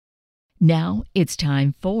Now it's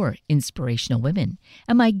time for Inspirational Women,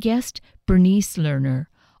 and my guest, Bernice Lerner,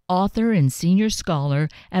 author and senior scholar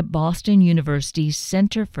at Boston University's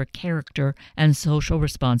Center for Character and Social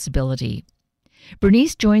Responsibility.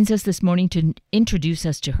 Bernice joins us this morning to introduce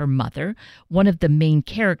us to her mother, one of the main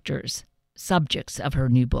subjects of her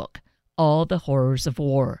new book, All the Horrors of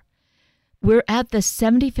War. We're at the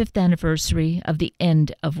 75th anniversary of the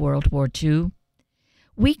end of World War II.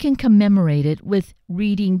 We can commemorate it with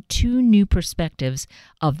reading two new perspectives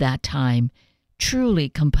of that time, truly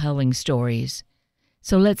compelling stories.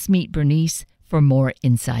 So let's meet Bernice for more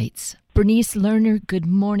insights. Bernice Lerner, good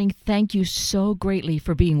morning. Thank you so greatly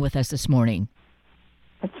for being with us this morning.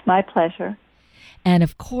 It's my pleasure. And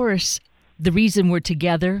of course, the reason we're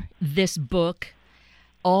together, this book,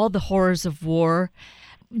 All the Horrors of War,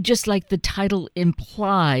 just like the title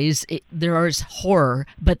implies, there is horror,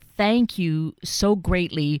 but thank you so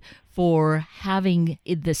greatly for having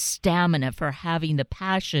the stamina, for having the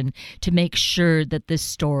passion to make sure that this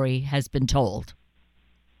story has been told.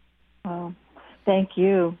 Oh, thank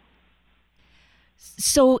you.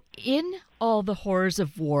 So in All the Horrors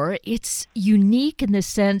of War, it's unique in the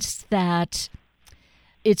sense that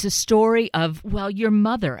it's a story of, your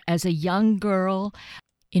mother as a young girl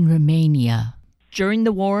in Romania during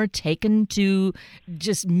the war, taken to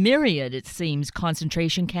just myriad, it seems,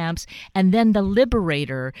 concentration camps, and then the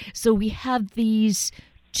liberator. So we have these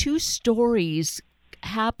two stories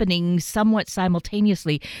happening somewhat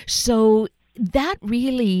simultaneously. So that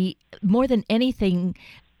really, more than anything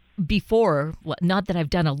before, not that I've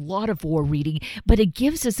done a lot of war reading, but it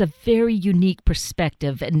gives us a very unique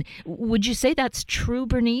perspective. And would you say that's true,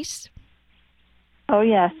 Bernice? Oh,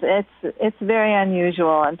 yes. It's very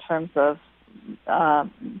unusual in terms of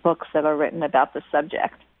books that are written about the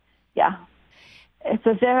subject. Yeah.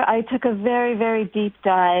 I took a very, very deep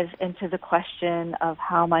dive into the question of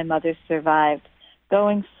how my mother survived,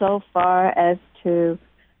 going so far as to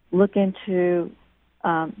look into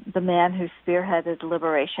the man who spearheaded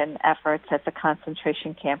liberation efforts at the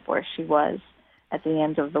concentration camp where she was at the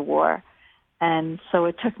end of the war. And so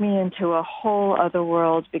it took me into a whole other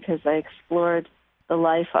world because I explored the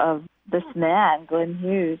life of this man, Glenn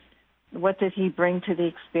Hughes. What did he bring to the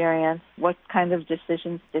experience? What kind of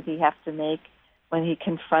decisions did he have to make when he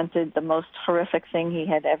confronted the most horrific thing he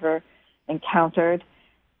had ever encountered?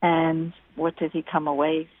 And what did he come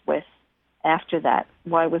away with after that?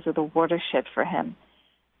 Why was it a watershed for him?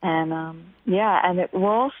 And and it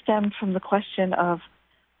all stemmed from the question of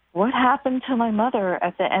what happened to my mother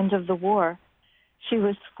at the end of the war. She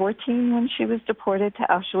was 14 when she was deported to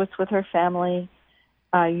Auschwitz with her family.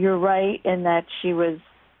 You're right in that she was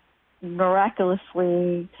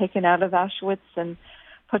miraculously taken out of Auschwitz and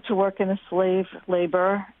put to work in a slave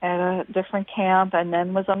labor at a different camp, and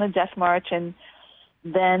then was on a death march. And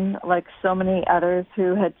then, like so many others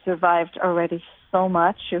who had survived already so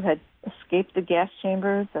much, who had escaped the gas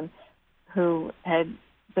chambers and who had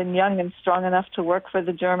been young and strong enough to work for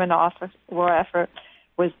the German war effort,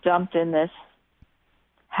 was dumped in this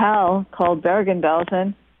hell called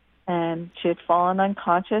Bergen-Belsen. And she had fallen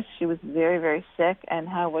unconscious. She was very, very sick. And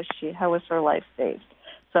how was her life saved?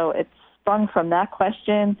 So it sprung from that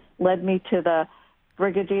question, led me to the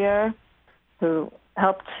brigadier who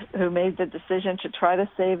made the decision to try to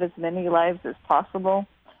save as many lives as possible.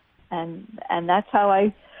 And that's how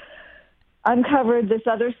I uncovered this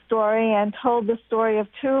other story and told the story of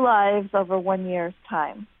two lives over 1 year's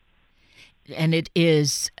time. And it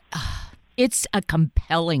is... It's a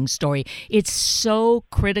compelling story. It's so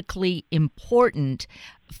critically important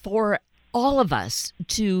for all of us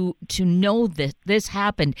to know that this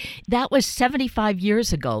happened. That was 75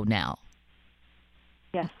 years ago now.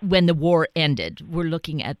 Yes. When the war ended. We're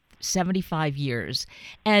looking at 75 years.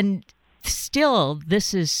 And still,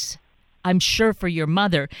 this is, I'm sure, for your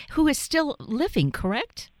mother, who is still living,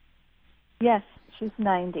 correct? Yes, she's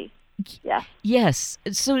 90. Yeah. Yes.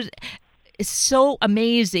 So... It's so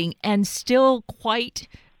amazing and still quite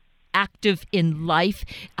active in life,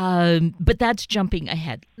 but that's jumping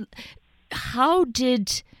ahead. How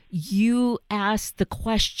did you ask the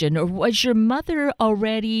question, or was your mother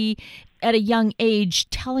already at a young age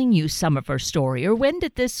telling you some of her story, or when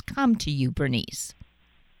did this come to you, Bernice?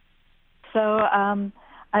 So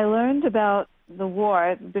I learned about the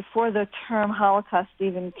war before the term Holocaust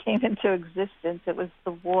even came into existence. It was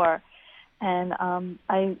the war. And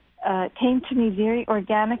came to me very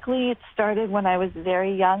organically. It started when I was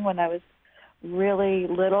very young, when I was really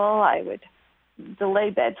little. I would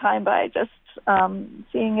delay bedtime by just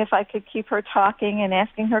seeing if I could keep her talking and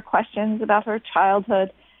asking her questions about her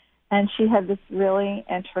childhood. And she had this really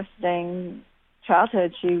interesting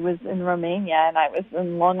childhood, she was in Romania and I was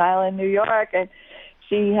in Long Island, New York, and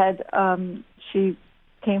she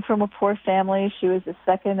came from a poor family. She was the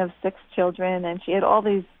second of 6 children, and she had all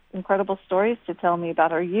these incredible stories to tell me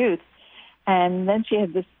about her youth. And then she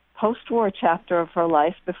had this post-war chapter of her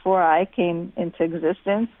life before I came into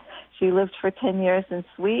existence. She lived for 10 years in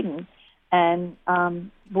Sweden. And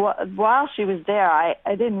while she was there, I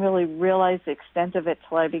didn't really realize the extent of it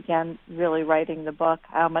till I began really writing the book,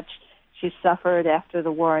 how much she suffered after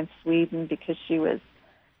the war in Sweden because she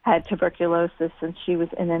had tuberculosis and she was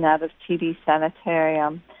in and out of TB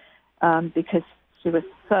sanitarium because she was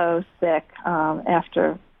so sick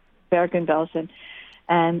after Bergen-Belsen.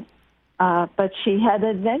 And but she had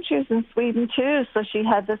adventures in Sweden too, so she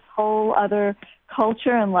had this whole other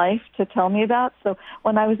culture and life to tell me about. So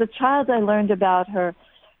when I was a child, I learned about her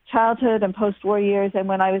childhood and post-war years, and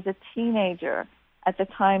when I was a teenager, at the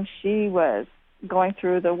time she was going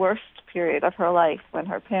through the worst period of her life when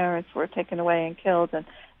her parents were taken away and killed and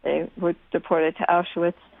they were deported to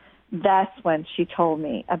Auschwitz, that's when she told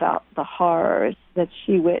me about the horrors that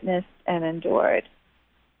she witnessed and endured.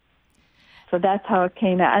 So that's how it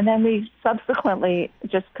came out. And then we subsequently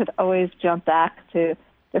just could always jump back to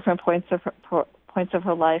different points of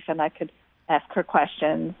her life, and I could ask her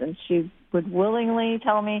questions, and she would willingly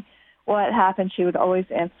tell me what happened. She would always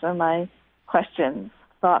answer my questions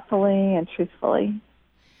thoughtfully and truthfully.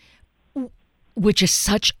 Which is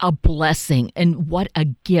such a blessing, and what a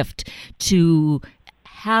gift to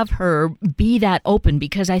have her be that open,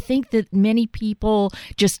 because I think that many people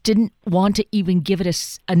just didn't want to even give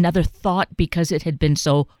it another thought because it had been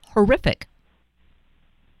so horrific.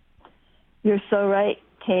 You're so right,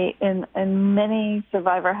 Kate. In many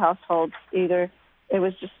survivor households, either it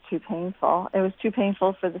was just too painful. It was too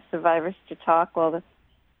painful for the survivors to talk. Well,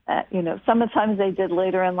 sometimes they did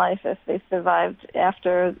later in life if they survived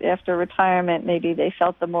after retirement. Maybe they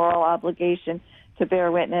felt the moral obligation to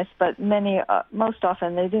bear witness, but most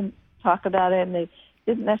often they didn't talk about it, and they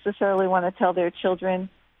didn't necessarily want to tell their children.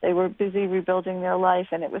 They were busy rebuilding their life,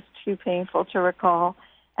 and it was too painful to recall.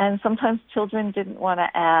 And sometimes children didn't want to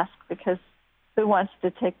ask because who wants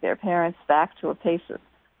to take their parents back to a place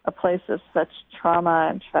of such trauma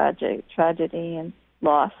and tragedy and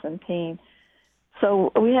loss and pain.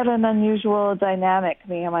 So we had an unusual dynamic,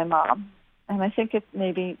 me and my mom. And I think it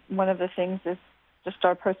maybe one of the things is just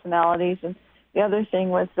our personalities. And the other thing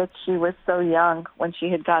was that she was so young when she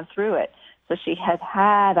had gone through it. So she had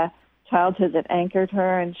a childhood that anchored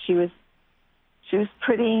her, and she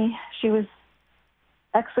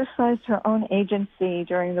exercised her own agency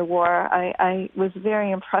during the war. I was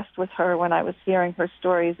very impressed with her when I was hearing her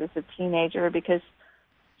stories as a teenager, because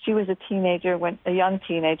she was a young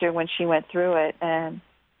teenager when she went through it, and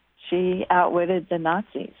she outwitted the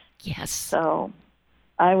Nazis. Yes. So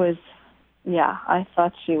I was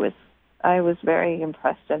very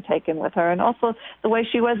impressed and taken with her, and also the way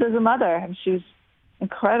she was as a mother. And she was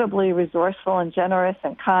incredibly resourceful and generous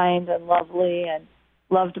and kind and lovely and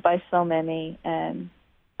loved by so many. And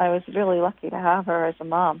I was really lucky to have her as a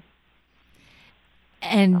mom.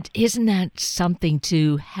 And isn't that something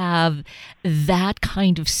to have that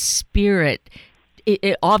kind of spirit?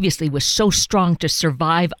 It obviously was so strong to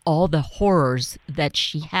survive all the horrors that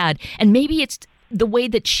she had. And maybe it's the way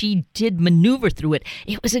that she did maneuver through it.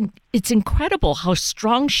 It's incredible how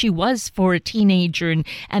strong she was for a teenager,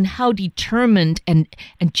 and how determined and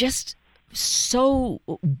just so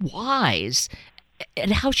wise,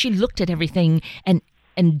 and how she looked at everything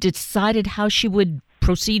and decided how she would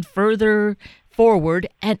proceed further forward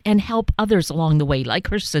and help others along the way, like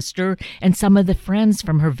her sister and some of the friends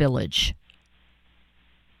from her village.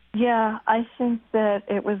 Yeah, I think that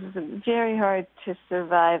it was very hard to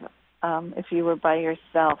survive if you were by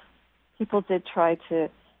yourself. People did try to,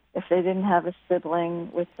 if they didn't have a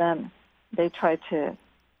sibling with them, they tried to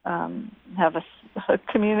have a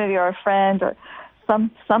community or a friend or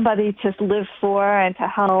somebody to live for and to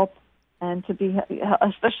help and to be,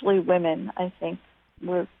 especially women, I think,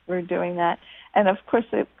 were doing that. And of course,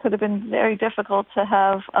 it could have been very difficult to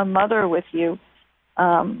have a mother with you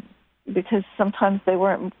because sometimes they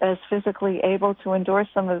weren't as physically able to endure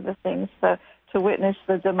some of the things. So to witness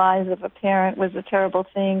the demise of a parent was a terrible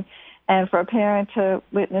thing. And for a parent to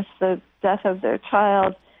witness the death of their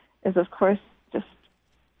child is, of course, just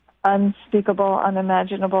unspeakable,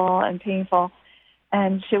 unimaginable, and painful.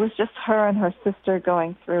 And she was just her and her sister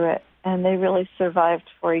going through it. And they really survived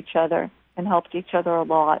for each other and helped each other a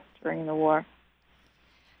lot during the war.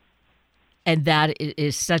 And that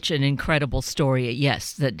is such an incredible story.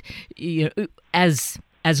 Yes, that as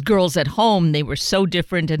as girls at home, they were so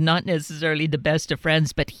different and not necessarily the best of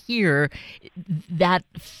friends. But here, that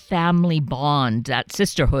family bond, that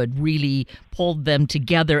sisterhood really pulled them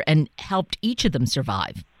together and helped each of them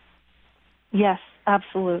survive. Yes,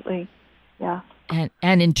 absolutely. Yeah.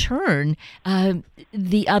 And in turn,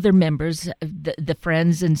 the other members, the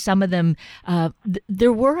friends, and some of them,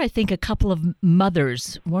 there were, I think, a couple of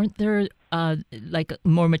mothers, weren't there, like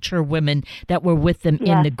more mature women that were with them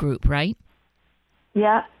in the group, right?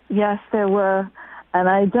 Yeah, yes, there were. And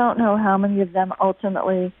I don't know how many of them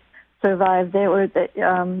ultimately survived. They were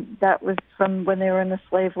that was from when they were in the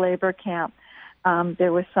slave labor camp.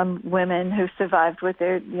 There were some women who survived with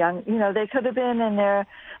their young, they could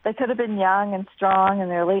have been young and strong in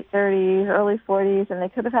their late 30s, early 40s, and they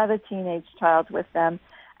could have had a teenage child with them.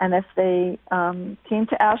 And if they came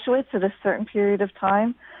to Auschwitz at a certain period of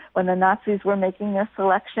time when the Nazis were making their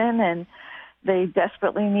selection and they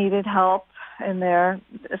desperately needed help in their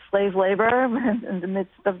slave labor in the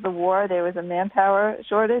midst of the war, there was a manpower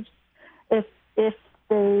shortage. If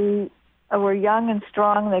they were young and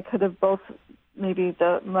strong, they could have both, maybe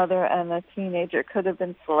the mother and the teenager could have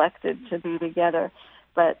been selected to be together.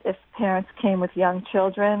 But if parents came with young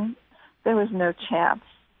children, there was no chance.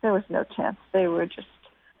 There was no chance. They were just,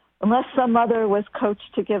 unless some mother was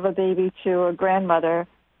coached to give a baby to a grandmother,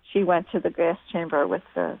 she went to the gas chamber with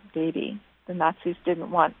the baby. The Nazis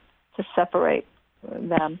didn't want to separate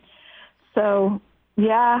them. So,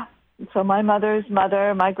 so my mother's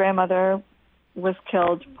mother, my grandmother, was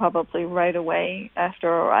killed probably right away after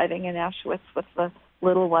arriving in Auschwitz with the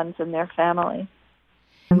little ones in their family.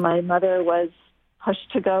 And my mother was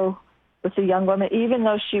pushed to go with a young woman, even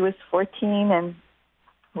though she was 14, and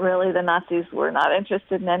really the Nazis were not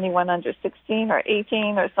interested in anyone under 16 or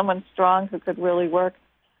 18 or someone strong who could really work.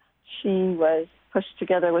 She was pushed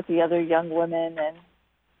together with the other young women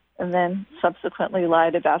and then subsequently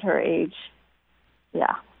lied about her age.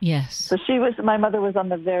 Yeah. Yes. So my mother was on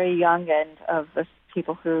the very young end of the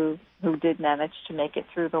people who did manage to make it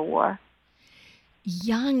through the war.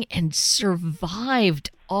 Young and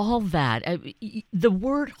survived all that. The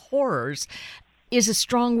word horrors is a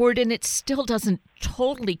strong word, and it still doesn't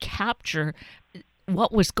totally capture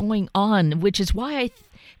what was going on, which is why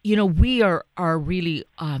we are really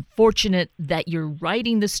fortunate that you're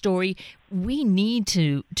writing the story. We need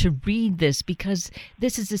to read this because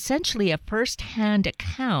this is essentially a first-hand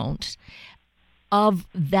account of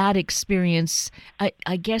that experience.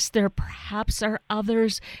 I guess there perhaps are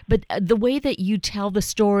others, but the way that you tell the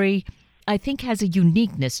story, I think, has a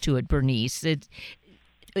uniqueness to it, Bernice.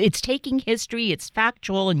 It's taking history, it's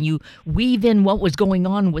factual, and you weave in what was going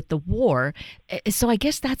on with the war. So I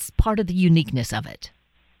guess that's part of the uniqueness of it.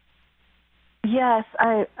 Yes,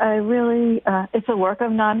 I really, it's a work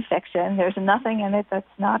of nonfiction. There's nothing in it that's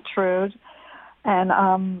not true, and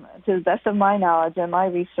to the best of my knowledge and my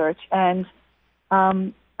research. And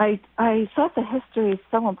I thought the history is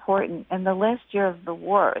so important, and the last year of the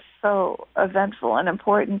war is so eventful and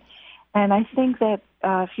important. And I think that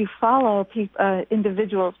if you follow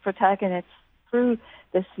individuals, protagonists through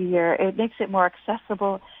this year, it makes it more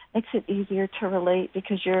accessible, makes it easier to relate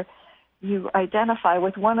because you identify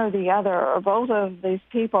with one or the other or both of these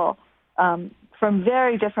people from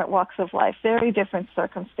very different walks of life, very different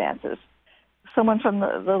circumstances. Someone from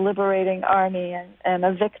the liberating army and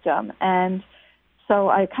a victim. And so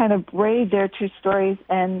I kind of braid their two stories,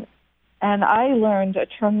 and I learned a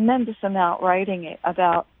tremendous amount writing it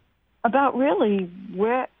about really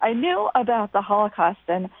where I knew about the Holocaust,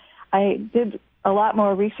 and I did a lot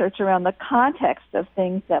more research around the context of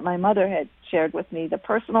things that my mother had shared with me, the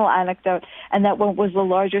personal anecdote, and that what was the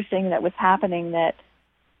larger thing that was happening that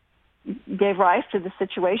gave rise to the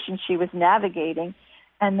situation she was navigating.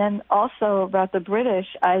 And then also about the British,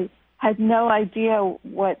 I had no idea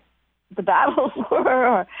what the battles were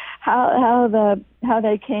or how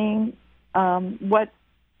they came, what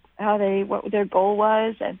their goal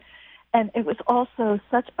was, and it was also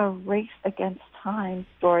such a race against time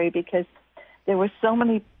story because there were so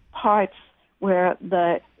many parts where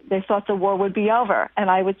they thought the war would be over. And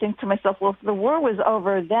I would think to myself, well, if the war was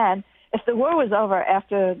over then, if the war was over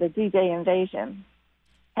after the D-Day invasion,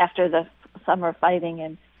 after the summer fighting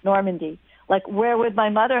in Normandy, like where would my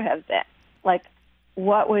mother have been? Like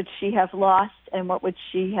what would she have lost and what would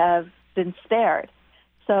she have been spared?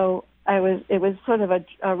 So it was sort of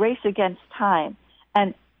a race against time.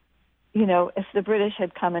 And if the British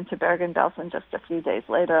had come into Bergen-Belsen just a few days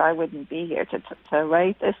later, I wouldn't be here to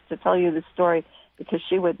write this, to tell you the story, because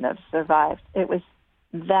she wouldn't have survived. It was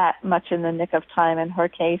that much in the nick of time in her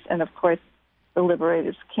case, and of course, the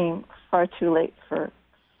liberators came far too late for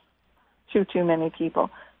too many people.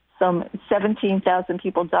 So 17,000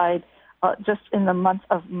 people died just in the month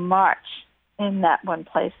of March in that one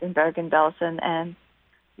place in Bergen-Belsen. And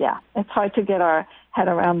yeah, it's hard to get our head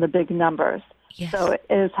around the big numbers. Yes. So it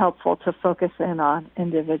is helpful to focus in on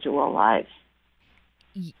individual lives.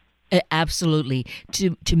 Absolutely.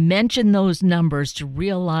 To mention those numbers, to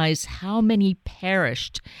realize how many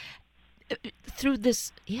perished through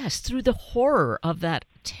through the horror of that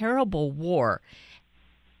terrible war.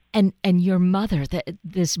 And your mother,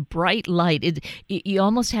 this bright light, you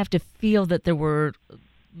almost have to feel that there were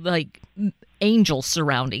like angels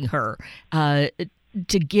surrounding her,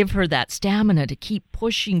 to give her that stamina to keep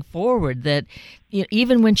pushing forward, that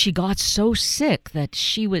even when she got so sick that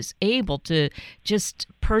she was able to just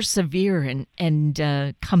persevere and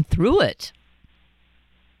come through it.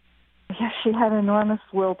 Yeah, she had enormous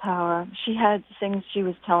willpower. She had things she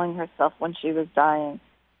was telling herself when she was dying.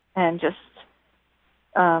 And just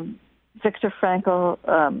Viktor Frankl,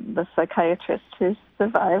 the psychiatrist who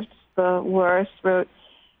survived the war, wrote,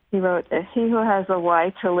 "If he who has a why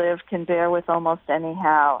to live can bear with almost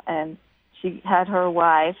anyhow." And she had her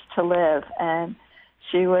why to live. And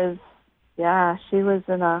she was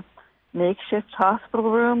in a makeshift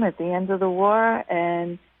hospital room at the end of the war.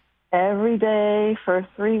 And every day for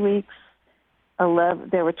 3 weeks,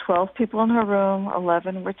 there were 12 people in her room.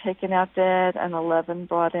 11 were taken out dead, and 11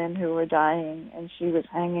 brought in who were dying. And she was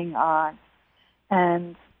hanging on.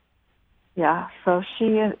 And yeah, so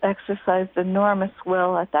she exercised enormous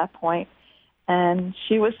will at that point, and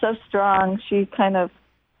she was so strong. She kind of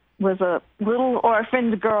was a little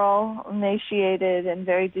orphaned girl, emaciated and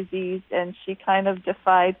very diseased, and she kind of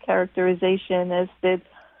defied characterization, as did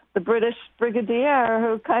the British brigadier,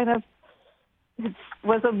 who kind of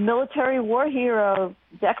was a military war hero,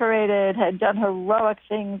 decorated, had done heroic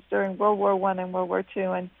things during World War I and World War II,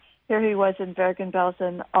 and here he was in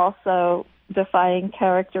Bergen-Belsen also defying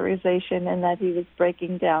characterization, in that he was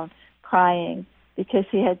breaking down, crying, because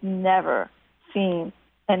he had never seen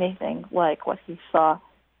anything like what he saw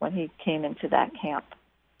when he came into that camp.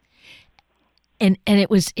 And it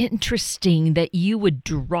was interesting that you would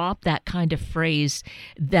drop that kind of phrase,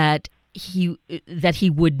 that he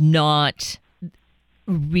would not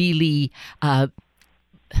really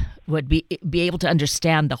would be able to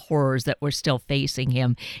understand the horrors that were still facing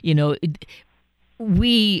him.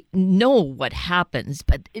 We know what happens,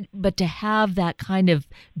 but to have that kind of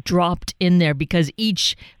dropped in there, because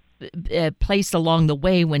each place along the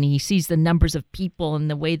way, when he sees the numbers of people and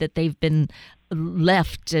the way that they've been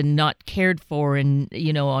left and not cared for, and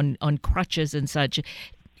on crutches and such,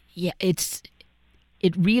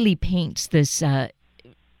 it really paints this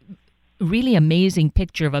really amazing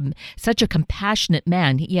picture of such a compassionate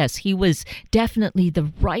man. Yes, he was definitely the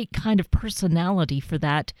right kind of personality for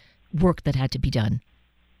that work that had to be done.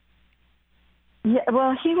 Yeah,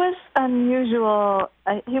 well, he was unusual.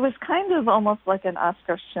 He was kind of almost like an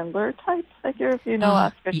Oskar Schindler type figure, if you know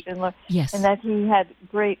Oskar Schindler. Yes. In that he had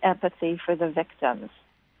great empathy for the victims.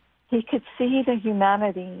 He could see the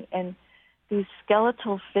humanity in these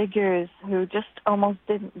skeletal figures who just almost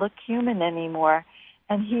didn't look human anymore.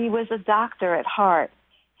 And he was a doctor at heart.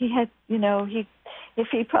 He had, he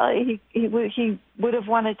would have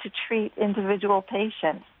wanted to treat individual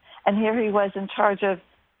patients. And here he was in charge of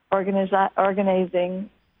organizing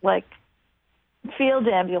like field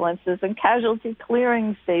ambulances and casualty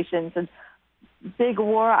clearing stations and big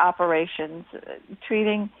war operations,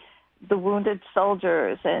 treating the wounded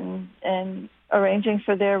soldiers and arranging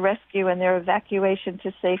for their rescue and their evacuation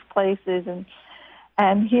to safe places.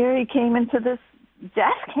 And here he came into this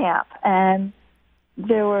death camp, and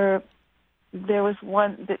there was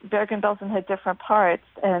one. Bergen-Belsen had different parts,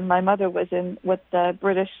 and my mother was in what the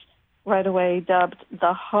British right away dubbed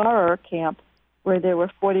the horror camp, where there were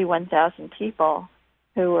 41,000 people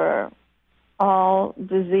who were all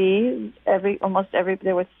diseased.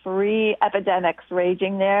 There were 3 epidemics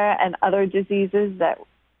raging there, and other diseases that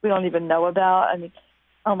we don't even know about. I mean,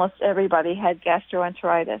 almost everybody had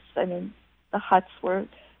gastroenteritis. I mean, the huts were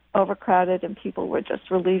overcrowded, and people were just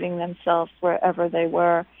relieving themselves wherever they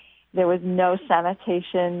were. There was no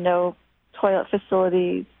sanitation, no toilet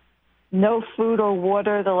facilities, no food or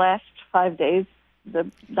water. The last 5 days,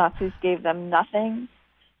 the Nazis gave them nothing.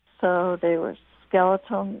 So they were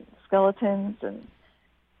skeletons and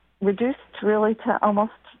reduced really to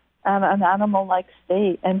almost an animal-like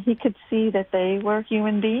state. And he could see that they were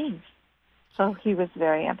human beings. So he was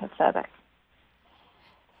very empathetic.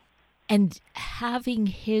 And having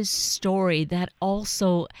his story, that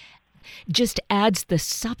also just adds the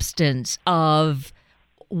substance of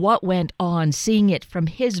what went on, seeing it from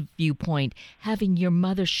his viewpoint, having your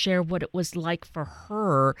mother share what it was like for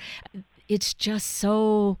her. it's just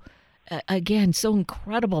so, again, so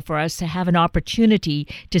incredible for us to have an opportunity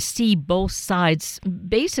to see both sides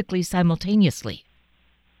basically simultaneously.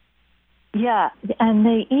 Yeah, and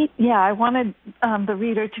I wanted the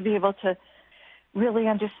reader to be able to really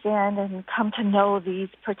understand and come to know these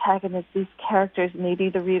protagonists, these characters. Maybe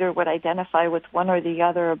the reader would identify with one or the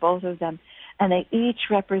other or both of them, and they each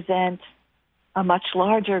represent a much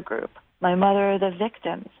larger group. My mother are the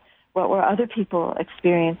victims. What were other people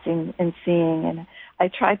experiencing and seeing? And I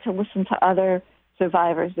tried to listen to other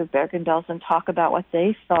survivors of Bergen-Belsen talk about what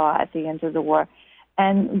they saw at the end of the war.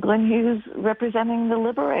 And Glenn Hughes representing the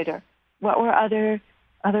liberator. What were other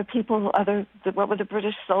people, what were the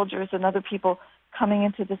British soldiers and other people coming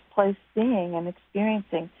into this place seeing and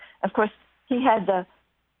experiencing? Of course, he had the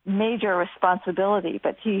major responsibility,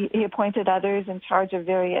 but he appointed others in charge of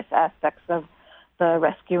various aspects of the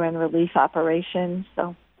rescue and relief operations.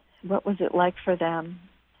 So what was it like for them?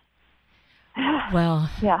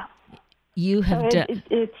 Well, yeah, you have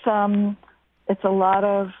it's a lot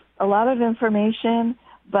of information,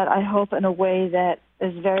 but I hope in a way that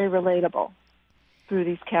is very relatable through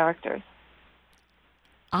these characters.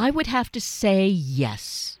 I would have to say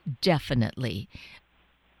yes, definitely.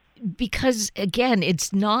 Because, again,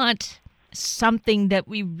 it's not something that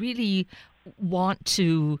we really want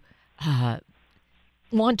to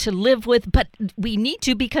live with, but we need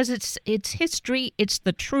to because it's history, it's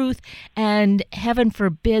the truth, and heaven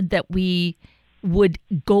forbid that we would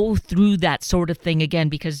go through that sort of thing again,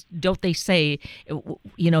 because don't they say,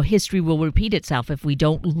 history will repeat itself if we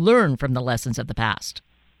don't learn from the lessons of the past?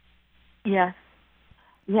 Yes.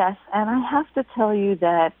 And I have to tell you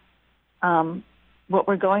that what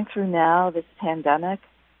we're going through now, this pandemic,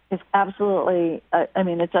 is absolutely,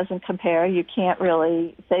 it doesn't compare. You can't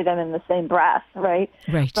really say them in the same breath, right?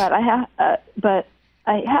 Right. But I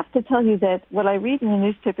have to tell you that what I read in the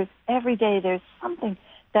newspapers every day, there's something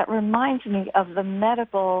that reminds me of the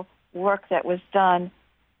medical work that was done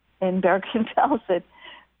in Bergen-Belsen,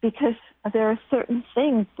 because there are certain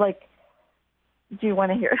things like, do you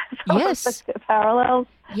want to hear yes. the parallels?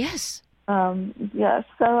 Yes. Yes.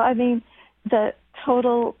 So, the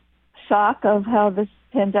total shock of how this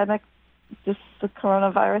pandemic, the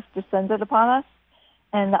coronavirus descended upon us,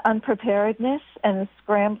 and the unpreparedness and the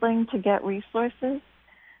scrambling to get resources,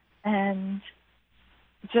 and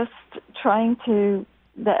just trying to,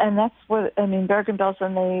 and that's what,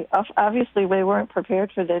 Bergen-Belsen, they weren't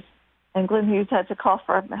prepared for this, and Glenn Hughes had to call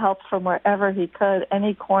for help from wherever he could.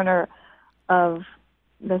 Any corner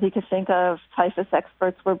that he could think of, typhus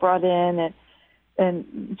experts were brought in,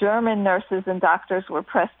 and German nurses and doctors were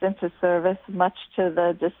pressed into service, much to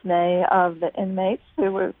the dismay of the inmates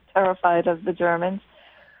who were terrified of the Germans.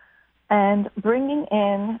 And bringing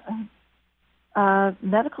in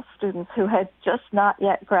medical students who had just not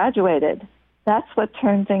yet graduated, that's what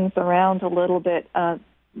turned things around a little bit.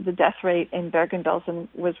 The death rate in Bergen-Belsen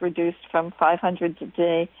was reduced from 500 a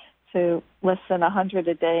day to less than 100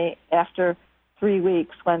 a day after 3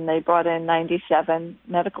 weeks, when they brought in 97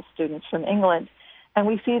 medical students from England. And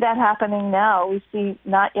we see that happening now. We see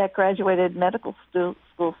not yet graduated medical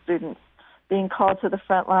school students being called to the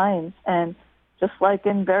front lines. And just like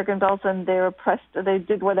in Bergen-Belsen, they were pressed. They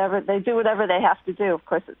do whatever they have to do. Of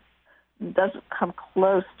course, it doesn't come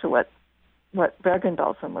close to what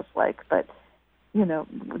Bergen-Belsen was like. But,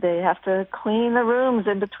 they have to clean the rooms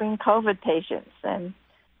in between COVID patients. And,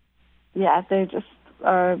 they just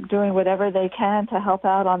are doing whatever they can to help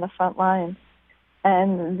out on the front lines.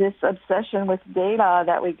 And this obsession with data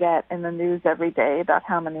that we get in the news every day about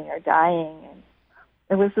how many are dying, and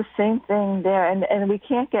it was the same thing there. And we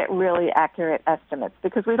can't get really accurate estimates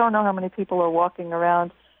because we don't know how many people are walking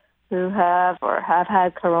around who have or have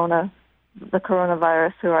had the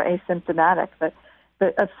coronavirus who are asymptomatic. But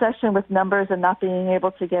the obsession with numbers and not being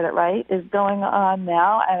able to get it right is going on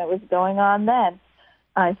now, and it was going on then.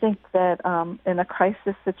 I think that in a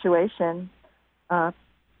crisis situation,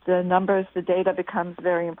 the numbers, the data becomes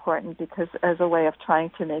very important because as a way of trying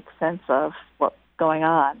to make sense of what's going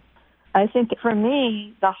on. I think for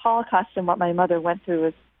me, the Holocaust and what my mother went through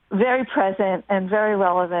is very present and very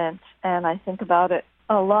relevant, and I think about it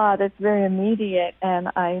a lot. It's very immediate, and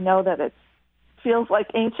I know that it feels like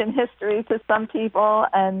ancient history to some people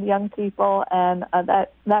and young people, and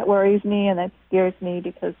that worries me and that scares me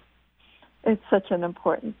because it's such an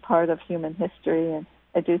important part of human history, and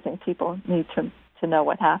I do think people need to know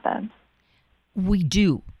what happened. We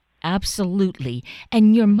do, absolutely.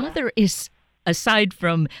 And your mother is, aside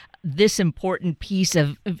from this important piece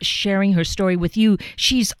of sharing her story with you,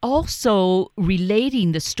 she's also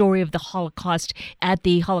relating the story of the Holocaust at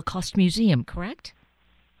the Holocaust Museum, correct?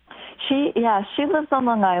 She lives on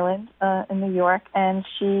Long Island in New York, and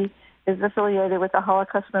she is affiliated with the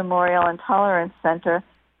Holocaust Memorial and Tolerance Center,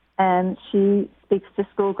 and she speaks to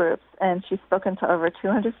school groups, and she's spoken to over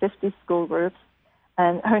 250 school groups.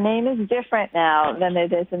 And her name is different now than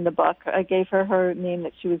it is in the book. I gave her name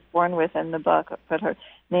that she was born with in the book, but her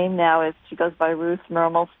name now is, she goes by Ruth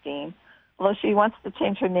Mermelstein, although she wants to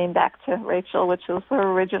change her name back to Rachel, which was her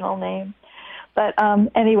original name. But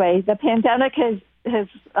anyway, the pandemic has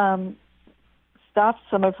stopped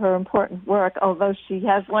some of her important work, although she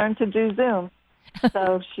has learned to do Zoom.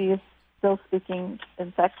 So she is still speaking.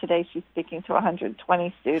 In fact, today she's speaking to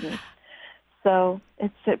 120 students. So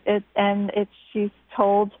she's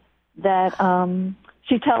told that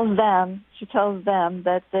she tells them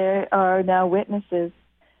that there are now witnesses,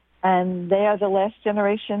 and they are the last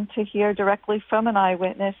generation to hear directly from an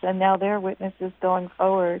eyewitness, and now they're witnesses going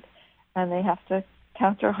forward, and they have to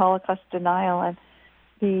counter Holocaust denial and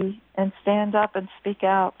stand up and speak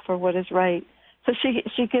out for what is right. So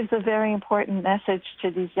she gives a very important message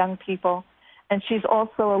to these young people, and she's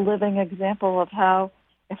also a living example of how,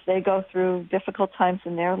 if they go through difficult times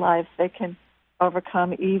in their lives, they can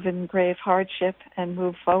overcome even grave hardship and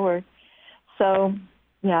move forward. So,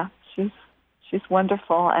 yeah, she's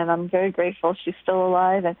wonderful, and I'm very grateful she's still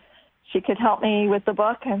alive, and she could help me with the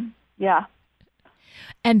book, and yeah.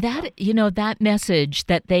 And that, that message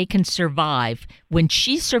that they can survive, when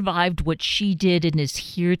she survived what she did and is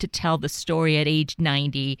here to tell the story at age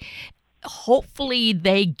 90, hopefully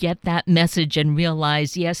they get that message and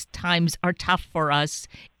realize, yes, times are tough for us,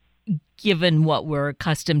 given what we're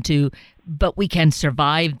accustomed to, but we can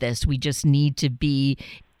survive this. We just need to be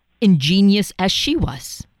ingenious as she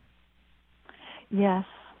was. Yes.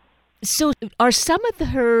 So are some of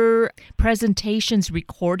her presentations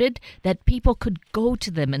recorded that people could go to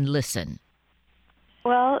them and listen?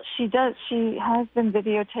 Well, she does. She has been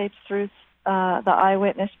videotaped through the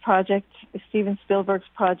Eyewitness Project, Steven Spielberg's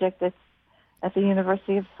project that's at the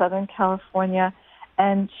University of Southern California.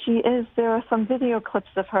 And there are some video clips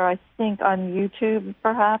of her, I think, on YouTube,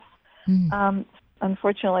 perhaps.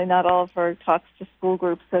 Unfortunately, not all of her talks to school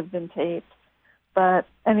groups have been taped. But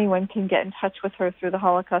anyone can get in touch with her through the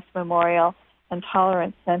Holocaust Memorial and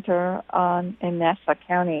Tolerance Center in Nassau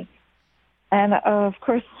County. And, of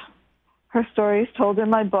course, her story is told in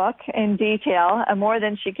my book in detail, and more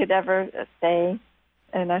than she could ever say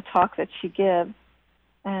in a talk that she gives.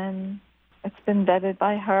 And it's been vetted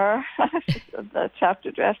by her. The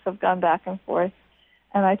chapter drafts have gone back and forth.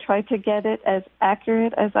 And I tried to get it as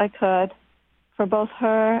accurate as I could for both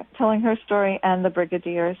her telling her story and the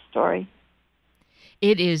Brigadier's story.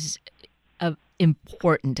 It is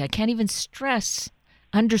important. I can't even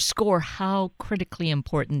underscore how critically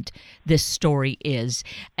important this story is.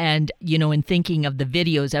 And, in thinking of the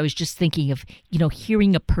videos, I was just thinking of,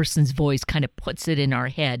 hearing a person's voice kind of puts it in our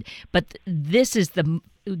head. But this is the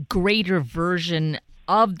greater version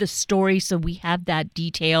of the story, so we have that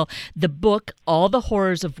detail. The book, All the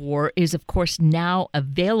Horrors of War, is, of course, now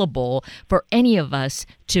available for any of us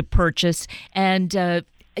to purchase. And,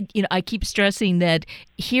 I keep stressing that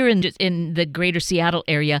here in the greater Seattle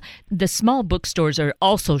area, the small bookstores are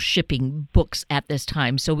also shipping books at this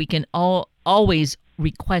time. So we can always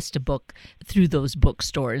request a book through those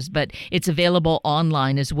bookstores. But it's available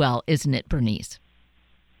online as well, isn't it, Bernice?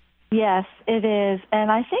 Yes, it is. And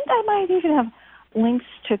I think I might even have links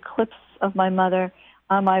to clips of my mother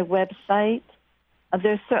on my website.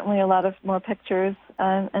 There's certainly a lot of more pictures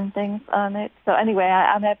and things on it. So anyway,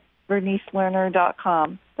 I'm at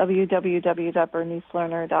BerniceLerner.com,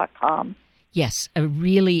 www.BerniceLerner.com. Yes, a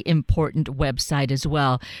really important website as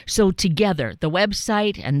well. So together, the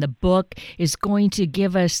website and the book is going to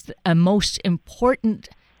give us a most important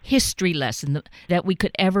history lesson that we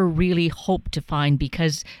could ever really hope to find,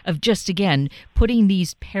 because of just, again, putting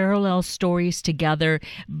these parallel stories together,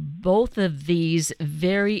 both of these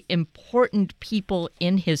very important people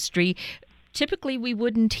in history. Typically, we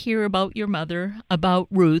wouldn't hear about your mother, about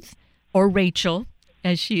Ruth or Rachel,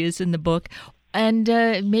 as she is in the book. And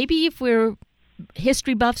maybe if we're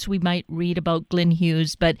history buffs, we might read about Glenn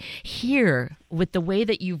Hughes. But here, with the way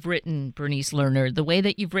that you've written, Bernice Lerner, the way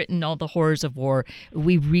that you've written All the Horrors of War,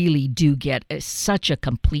 we really do get such a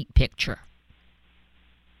complete picture.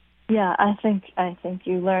 Yeah, I think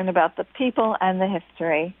you learn about the people and the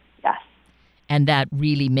history. Yes. And that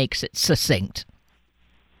really makes it succinct.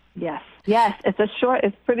 Yes,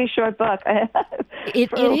 it's pretty short book.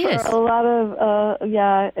 It is. For a lot of,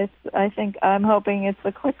 I'm hoping it's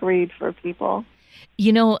a quick read for people.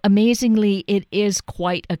 Amazingly, it is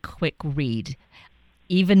quite a quick read.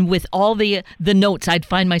 Even with all the notes, I'd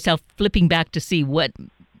find myself flipping back to see what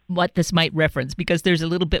what this might reference, because there's a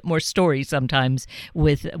little bit more story sometimes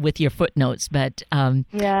with your footnotes, but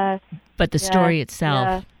yes, but the yes, story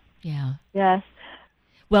itself, yes.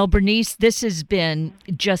 Well, Bernice, this has been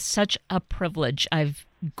just such a privilege. I've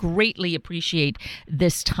greatly appreciate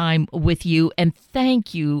this time with you, and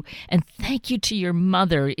thank you to your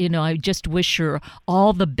mother. I just wish her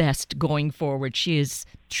all the best going forward. She is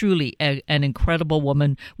truly an incredible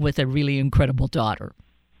woman with a really incredible daughter.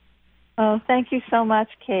 Oh, thank you so much,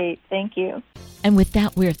 Kate. Thank you. And with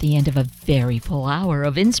that, we're at the end of a very full hour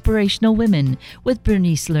of Inspirational Women with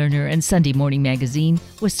Bernice Lerner and Sunday Morning Magazine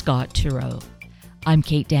with Scott Turow. I'm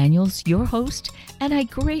Kate Daniels, your host, and I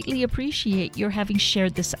greatly appreciate your having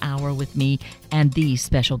shared this hour with me and these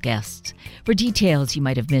special guests. For details you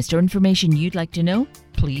might have missed or information you'd like to know,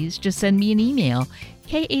 please just send me an email,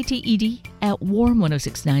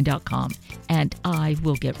 kated@warm1069.com, and I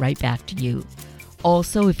will get right back to you.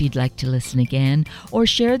 Also, if you'd like to listen again or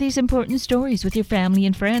share these important stories with your family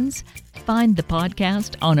and friends, find the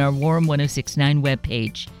podcast on our Warm 1069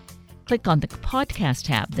 webpage. Click on the podcast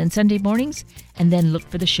tab, then Sunday Mornings, and then look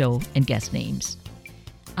for the show and guest names.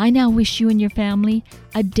 I now wish you and your family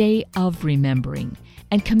a day of remembering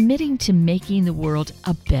and committing to making the world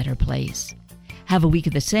a better place. Have a week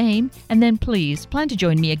of the same, and then please plan to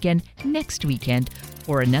join me again next weekend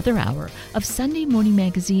for another hour of Sunday Morning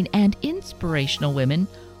Magazine and Inspirational Women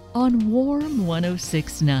on Warm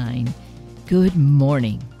 1069. Good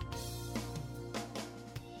morning.